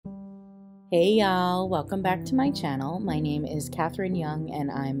Hey y'all, welcome back to my channel. My name is Katherine Young and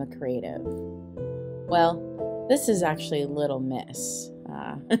I'm a creative. Well, this is actually Little Miss.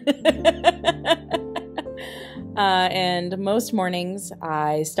 And most mornings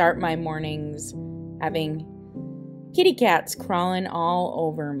I start my mornings having kitty cats crawling all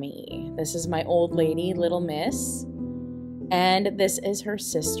over me. This is my old lady, Little Miss. And this is her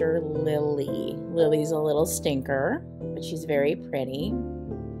sister, Lily. Lily's a little stinker, but she's very pretty.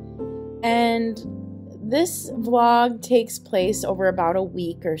 And this vlog takes place over about a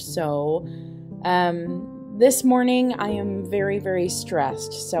week or so. This morning I am very, very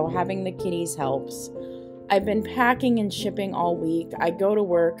stressed, so having the kitties helps. I've been packing and shipping all week. I go to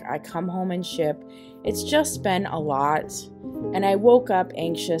work, I come home and ship. It's just been a lot. And I woke up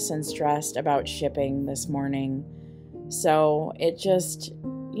anxious and stressed about shipping this morning. So it just,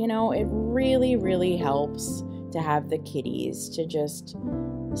 it really, really helps to have the kitties to just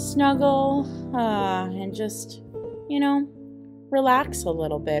snuggle and just, relax a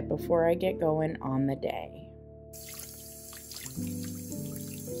little bit before I get going on the day.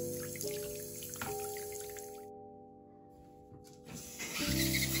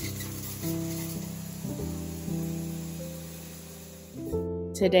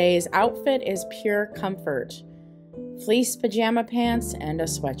 Today's outfit is pure comfort. Fleece pajama pants and a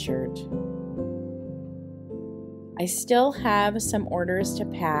sweatshirt. I still have some orders to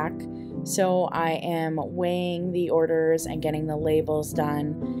pack, so I am weighing the orders and getting the labels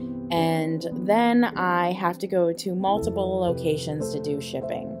done, and then I have to go to multiple locations to do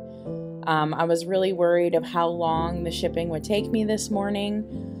shipping. I was really worried of how long the shipping would take me this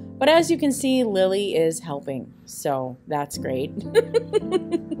morning, but as you can see, Lily is helping, so that's great.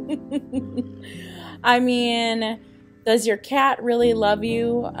 I mean, does your cat really love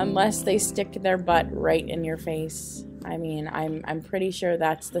you unless they stick their butt right in your face? I mean, I'm pretty sure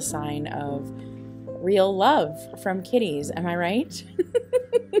that's the sign of real love from kitties. Am I right?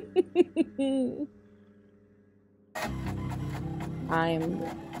 I'm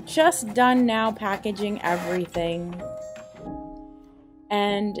just done now packaging everything.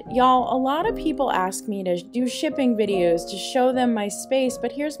 And y'all, a lot of people ask me to do shipping videos to show them my space,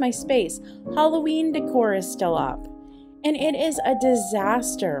 but here's my space. Halloween decor is still up. And it is a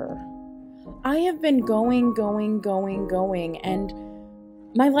disaster. I have been going, and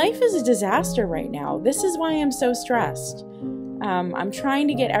my life is a disaster right now. This is why I'm so stressed. I'm trying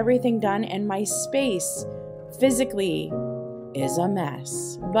to get everything done, and my space physically is a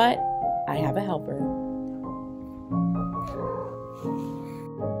mess. But I have a helper.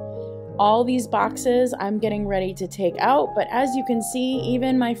 All these boxes I'm getting ready to take out, but as you can see,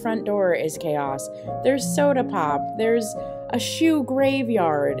 even my front door is chaos. There's soda pop, there's a shoe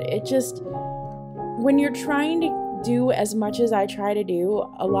graveyard. It just, when you're trying to do as much as I try to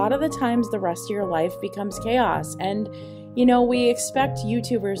do, a lot of the times the rest of your life becomes chaos. And, we expect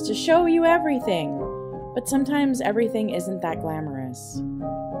YouTubers to show you everything, but sometimes everything isn't that glamorous.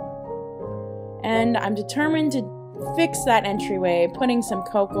 And I'm determined to fix that entryway, putting some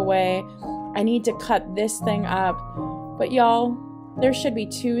coke away. I need to cut this thing up. But y'all, there should be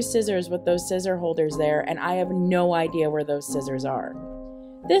 2 scissors with those scissor holders there, and I have no idea where those scissors are.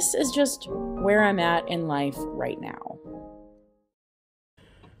 This is just where I'm at in life right now.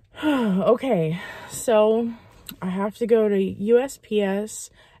 Okay, so I have to go to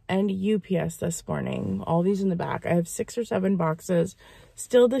USPS and UPS this morning. All these in the back. I have 6 or 7 boxes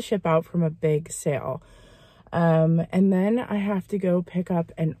still to ship out from a big sale. And then I have to go pick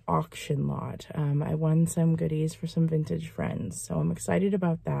up an auction lot. I won some goodies for some vintage friends, so I'm excited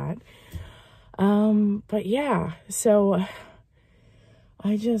about that. But yeah, so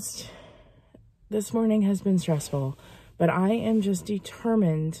this morning has been stressful, but I am just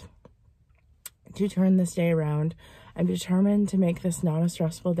determined to turn this day around. I'm determined to make this not a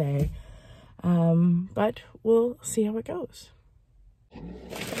stressful day. But we'll see how it goes.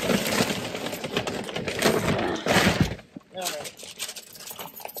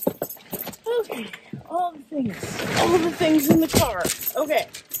 Okay, all the things in the car. Okay.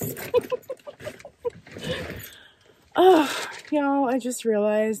 Y'all, I just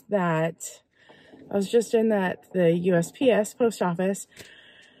realized that I was just in the USPS post office.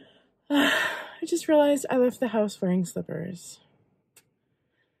 I just realized I left the house wearing slippers.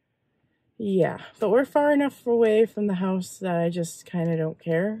 Yeah, but we're far enough away from the house that I just kind of don't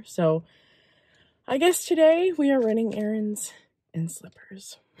care. So I guess today we are running errands in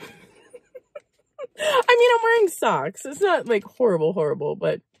slippers. I mean, I'm wearing socks. It's not like horrible,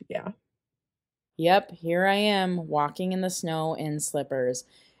 but yeah. Yep, here I am walking in the snow in slippers.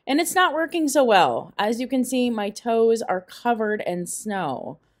 And it's not working so well. As you can see, my toes are covered in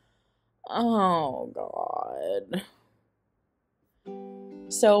snow. Oh, God.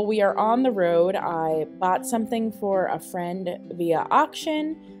 So we are on the road. I bought something for a friend via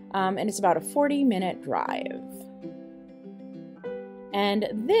auction, and it's about a 40-minute drive. And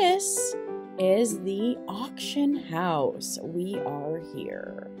this is the auction house. We are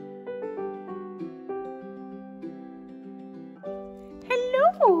here.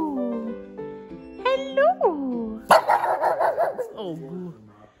 Hello. Hello.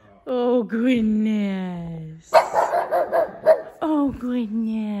 Oh goodness. Oh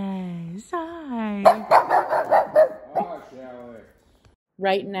goodness. Hi.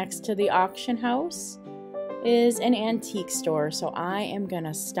 Right next to the auction house is an antique store, so I am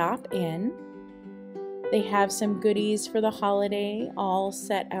gonna stop in. They have some goodies for the holiday all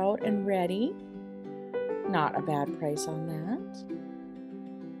set out and ready. Not a bad price on that.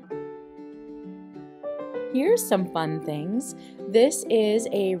 Here's some fun things. This is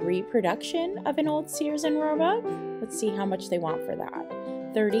a reproduction of an old Sears and Roebuck. Let's see how much they want for that.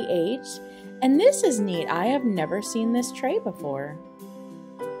 $38. And this is neat. I have never seen this tray before.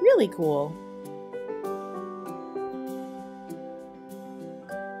 Really cool.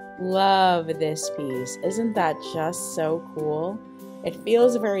 Love this piece. Isn't that just so cool? It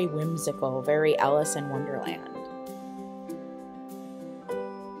feels very whimsical, very Alice in Wonderland.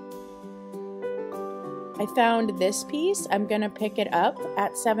 I found this piece. I'm gonna pick it up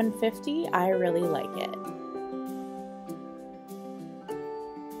at $7.50. I really like it.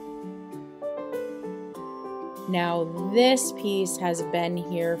 Now this piece has been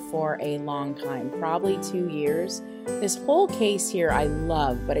here for a long time, probably 2 years. This whole case here I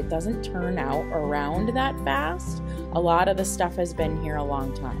love, but it doesn't turn out around that fast. A lot of the stuff has been here a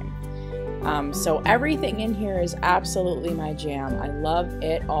long time. So everything in here is absolutely my jam. I love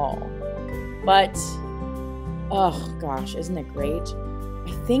it all. But oh gosh, isn't it great?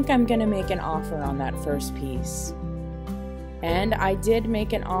 I think I'm gonna make an offer on that first piece. And I did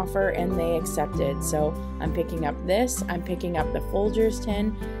make an offer and they accepted. So I'm picking up this, I'm picking up the Folgers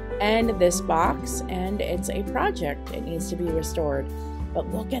tin and this box, and it's a project. It needs to be restored.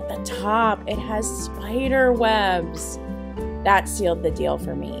 But look at the top, it has spider webs. That sealed the deal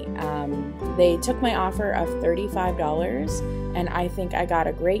for me. They took my offer of $35 and I think I got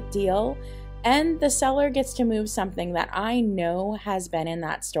a great deal. And the seller gets to move something that I know has been in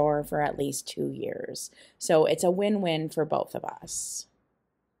that store for at least 2 years. So it's a win-win for both of us.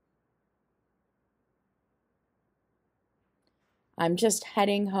 I'm just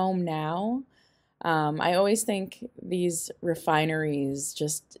heading home now. I always think these refineries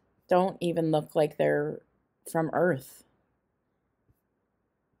just don't even look like they're from Earth.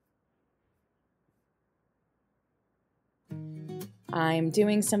 I'm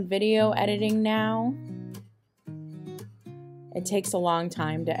doing some video editing now. It takes a long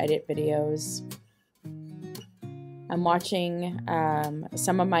time to edit videos. I'm watching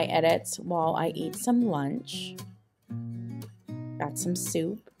some of my edits while I eat some lunch. Got some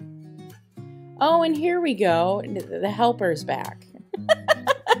soup. Oh, and here we go. The helper's back.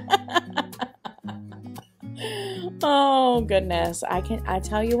 Oh, goodness. I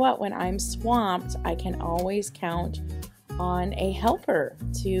tell you what, when I'm swamped, I can always count on a helper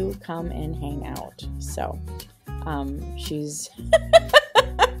to come and hang out. So she's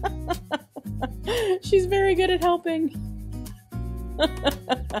she's very good at helping.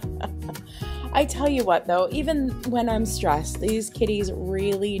 I tell you what though, even when I'm stressed, these kitties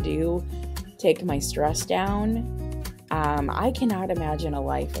really do take my stress down. I cannot imagine a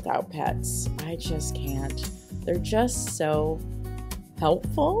life without pets. I just can't. They're just so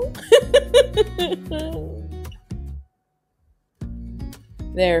helpful.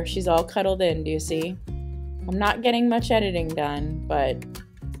 There, she's all cuddled in, do you see? I'm not getting much editing done, but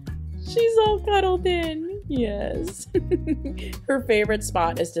she's all cuddled in, yes. Her favorite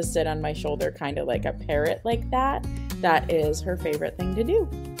spot is to sit on my shoulder, kind of like a parrot like that. That is her favorite thing to do.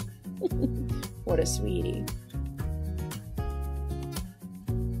 What a sweetie.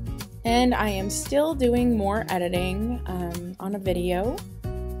 And I am still doing more editing on a video.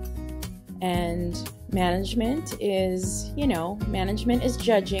 And management is, you know, management is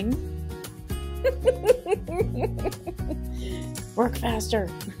judging. Work faster.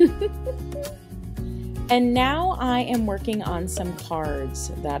 And now I am working on some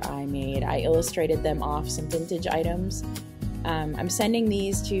cards that I made. I illustrated them off some vintage items. I'm sending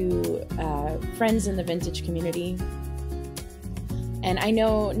these to friends in the vintage community. And I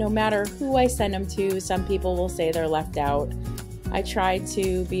know no matter who I send them to, some people will say they're left out. I tried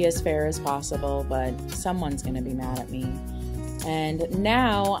to be as fair as possible, but someone's going to be mad at me. And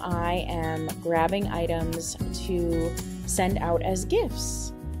now I am grabbing items to send out as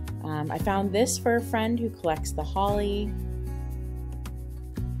gifts. I found this for a friend who collects the holly.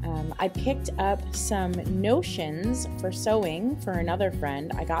 I picked up some notions for sewing for another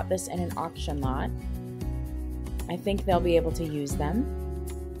friend. I got this in an auction lot. I think they'll be able to use them.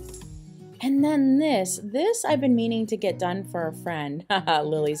 And then this I've been meaning to get done for a friend.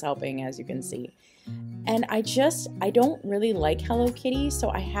 Lily's helping, as you can see. And I don't really like Hello Kitty, so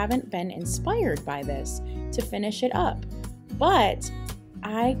I haven't been inspired by this to finish it up. But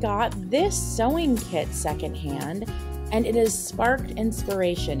I got this sewing kit secondhand, and it has sparked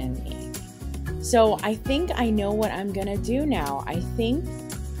inspiration in me. So I think I know what I'm gonna do now. I think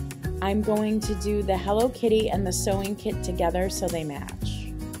I'm going to do the Hello Kitty and the sewing kit together so they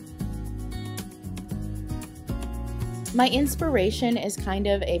match. My inspiration is kind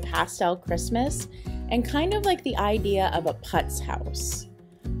of a pastel Christmas and kind of like the idea of a putz house.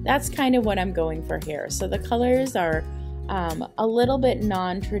 That's kind of what I'm going for here. So the colors are a little bit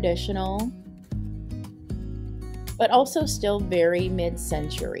non-traditional, but also still very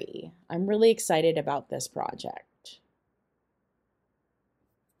mid-century. I'm really excited about this project.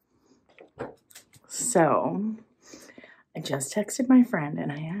 So, I just texted my friend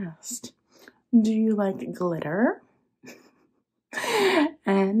and I asked, do you like glitter?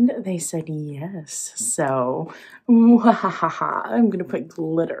 And they said yes. So, I'm gonna put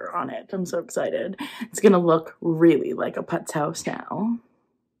glitter on it. I'm so excited. It's gonna look really like a putz house now.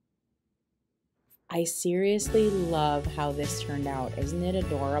 I seriously love how this turned out. Isn't it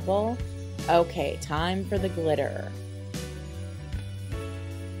adorable? Okay, time for the glitter.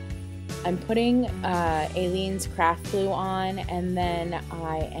 I'm putting Aileen's craft glue on, and then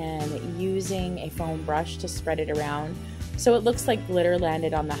I am using a foam brush to spread it around so it looks like glitter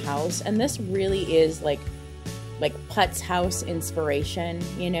landed on the house. And this really is like putz house inspiration,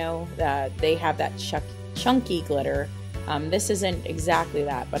 you know. They have that chunky glitter. This isn't exactly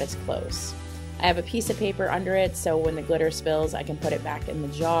that, but it's close. I have a piece of paper under it, so when the glitter spills, I can put it back in the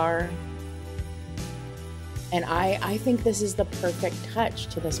jar. And I think this is the perfect touch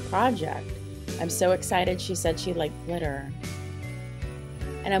to this project. I'm so excited she said she liked glitter.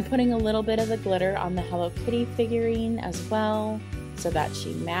 And I'm putting a little bit of the glitter on the Hello Kitty figurine as well, so that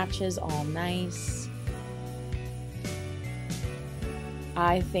she matches all nice.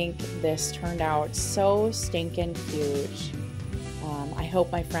 I think this turned out so stinking cute. I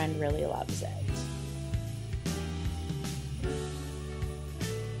hope my friend really loves it.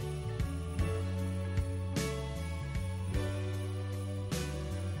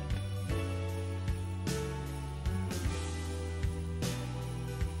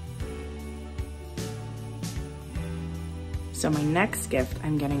 So my next gift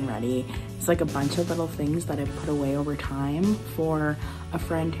I'm getting ready is like a bunch of little things that I've put away over time for a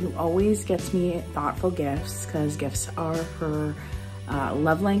friend who always gets me thoughtful gifts because gifts are her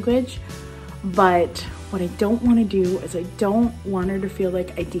love language. But what I don't want to do is I don't want her to feel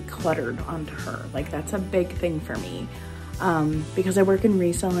like I decluttered onto her. Like that's a big thing for me. Because I work in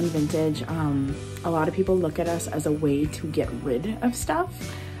resale and vintage, a lot of people look at us as a way to get rid of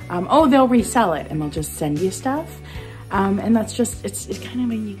stuff. Oh, they'll resell it and they'll just send you stuff. And that's just, it's kind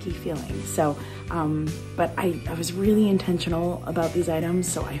of a yucky feeling. So, but I was really intentional about these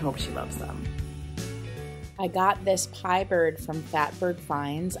items, so I hope she loves them. I got this pie bird from Fatbird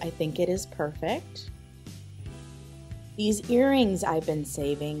Finds. I think it is perfect. These earrings I've been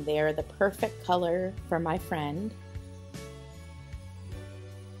saving, they are the perfect color for my friend.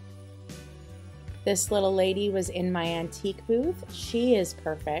 This little lady was in my antique booth. She is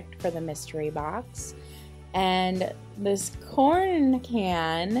perfect for the mystery box. And this corn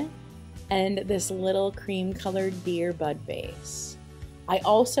can and this little cream colored deer bud vase. I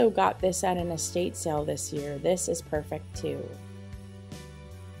also got this at an estate sale this year. This is perfect too.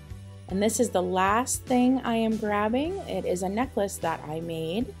 And this is the last thing I am grabbing. It is a necklace that I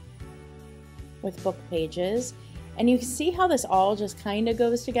made with book pages. And you can see how this all just kind of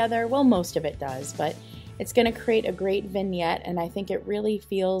goes together. Well, most of it does, but it's going to create a great vignette. And I think it really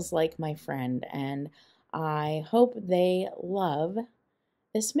feels like my friend. And I hope they love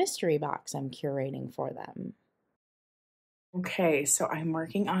this mystery box I'm curating for them. Okay, so I'm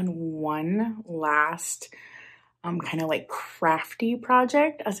working on one last kind of like crafty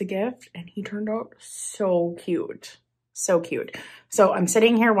project as a gift, and he turned out so cute. So cute. So I'm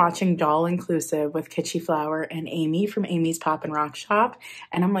sitting here watching Doll Inclusive with Kitschy Flower and Amy from Amy's Pop and Rock Shop,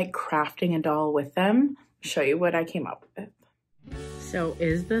 and I'm like crafting a doll with them. I'll show you what I came up with. So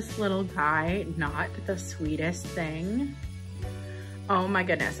is this little guy not the sweetest thing? Oh my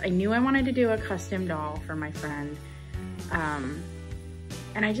goodness. I knew I wanted to do a custom doll for my friend.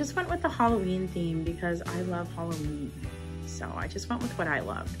 And I just went with the Halloween theme because I love Halloween. So I just went with what I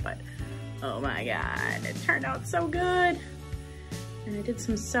loved, but oh my God, it turned out so good. And I did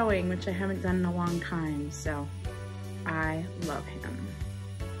some sewing, which I haven't done in a long time, so I love him.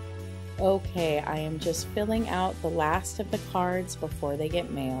 Okay, I am just filling out the last of the cards before they get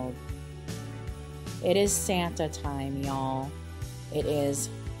mailed. It is Santa time, y'all. It is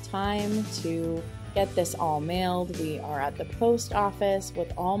time to get this all mailed. We are at the post office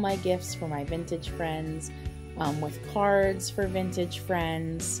with all my gifts for my vintage friends, with cards for vintage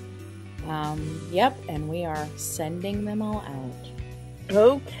friends. Yep, and we are sending them all out.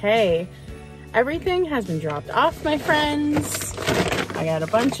 Okay, everything has been dropped off, my friends. I got a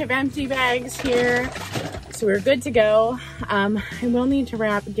bunch of empty bags here, so we're good to go. I will need to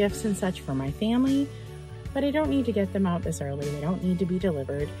wrap gifts and such for my family, but I don't need to get them out this early. They don't need to be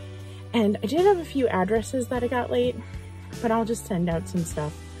delivered. And I did have a few addresses that I got late, but I'll just send out some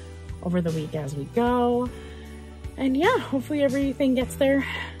stuff over the week as we go. And yeah, hopefully everything gets there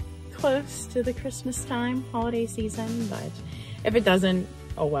close to the Christmas time, holiday season. But if it doesn't,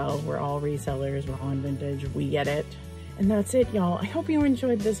 oh well, we're all resellers, we're all in vintage, we get it. And that's it, y'all. I hope you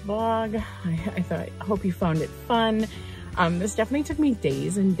enjoyed this vlog. I hope you found it fun. This definitely took me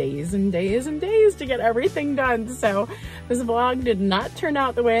days and days and days and days to get everything done. So this vlog did not turn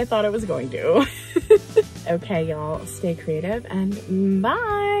out the way I thought it was going to. Okay, y'all, stay creative and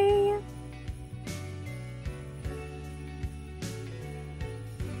bye.